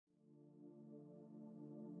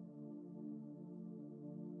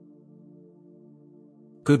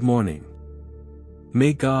Good morning.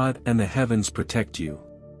 May God and the heavens protect you.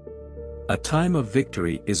 A time of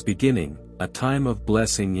victory is beginning, a time of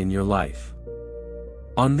blessing in your life.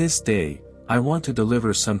 On this day, I want to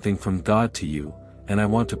deliver something from God to you, and I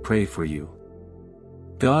want to pray for you.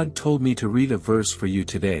 God told me to read a verse for you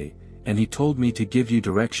today, and He told me to give you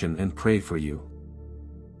direction and pray for you.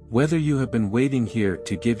 Whether you have been waiting here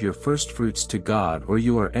to give your first fruits to God or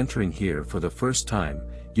you are entering here for the first time,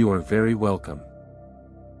 you are very welcome.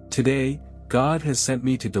 Today, God has sent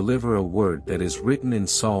me to deliver a word that is written in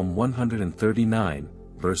Psalm 139,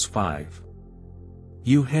 verse 5.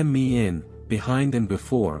 You hem me in, behind and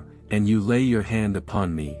before, and you lay your hand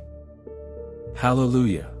upon me.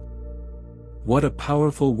 Hallelujah! What a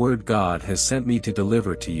powerful word God has sent me to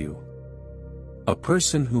deliver to you. A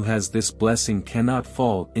person who has this blessing cannot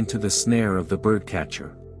fall into the snare of the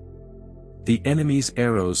birdcatcher. The enemy's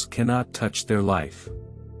arrows cannot touch their life.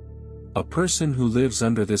 A person who lives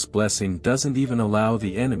under this blessing doesn't even allow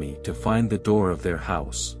the enemy to find the door of their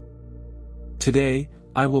house. Today,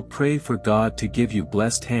 I will pray for God to give you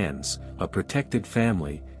blessed hands, a protected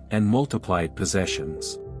family, and multiplied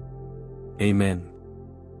possessions. Amen.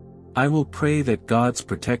 I will pray that God's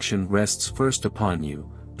protection rests first upon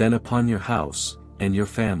you, then upon your house, and your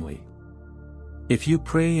family. If you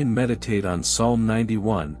pray and meditate on Psalm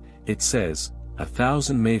 91, it says,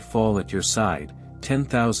 1,000 may fall at your side,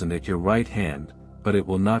 10,000 at your right hand, but it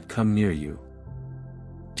will not come near you.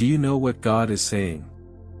 Do you know what God is saying?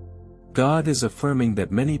 God is affirming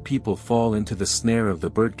that many people fall into the snare of the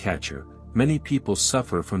birdcatcher, many people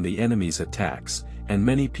suffer from the enemy's attacks, and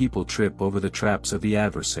many people trip over the traps of the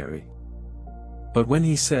adversary. But when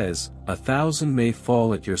He says, 1,000 may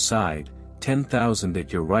fall at your side, 10,000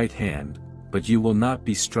 at your right hand, but you will not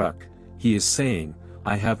be struck, He is saying,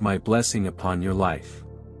 I have my blessing upon your life.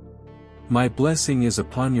 My blessing is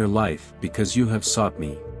upon your life because you have sought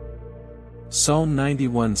me. Psalm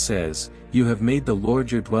 91 says, You have made the Lord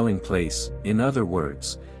your dwelling place, in other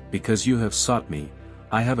words, because you have sought me,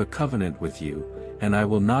 I have a covenant with you, and I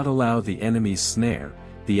will not allow the enemy's snare,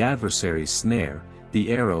 the adversary's snare, the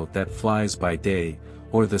arrow that flies by day,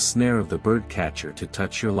 or the snare of the birdcatcher to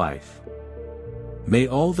touch your life. May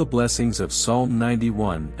all the blessings of Psalm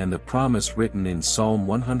 91 and the promise written in Psalm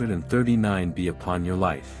 139 be upon your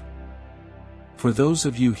life. For those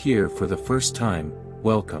of you here for the first time,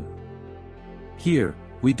 welcome. Here,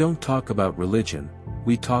 we don't talk about religion,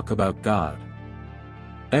 we talk about God.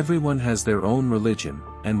 Everyone has their own religion,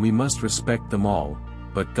 and we must respect them all,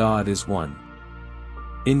 but God is one.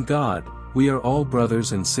 In God, we are all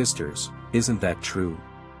brothers and sisters, isn't that true?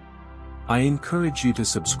 I encourage you to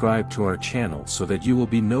subscribe to our channel so that you will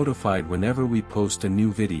be notified whenever we post a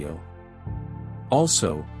new video.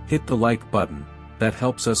 Also, hit the like button, that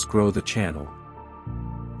helps us grow the channel.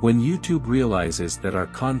 When YouTube realizes that our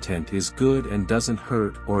content is good and doesn't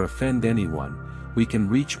hurt or offend anyone, we can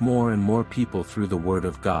reach more and more people through the Word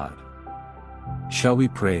of God. Shall we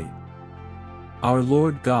pray? Our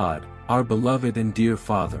Lord God, our beloved and dear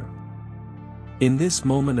Father. In this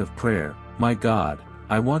moment of prayer, my God,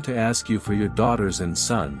 I want to ask you for your daughters and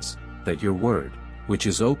sons, that your word, which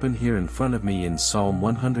is open here in front of me in Psalm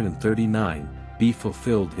 139, be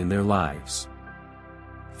fulfilled in their lives.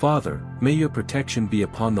 Father, may your protection be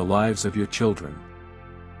upon the lives of your children.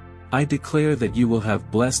 I declare that you will have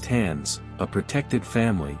blessed hands, a protected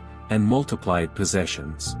family, and multiplied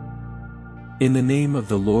possessions. In the name of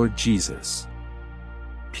the Lord Jesus.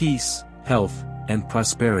 Peace, health, and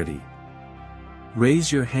prosperity.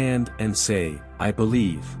 Raise your hand and say, I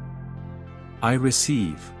believe. I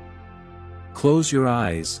receive. Close your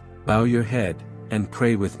eyes, bow your head, and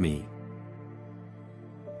pray with me.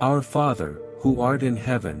 Our Father, who art in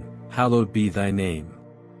heaven, hallowed be thy name.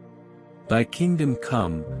 Thy kingdom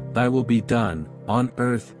come, thy will be done, on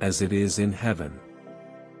earth as it is in heaven.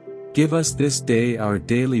 Give us this day our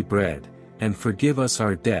daily bread, and forgive us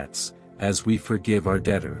our debts, as we forgive our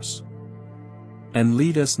debtors. And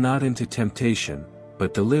lead us not into temptation,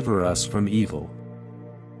 but deliver us from evil.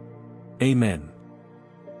 Amen.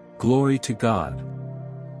 Glory to God.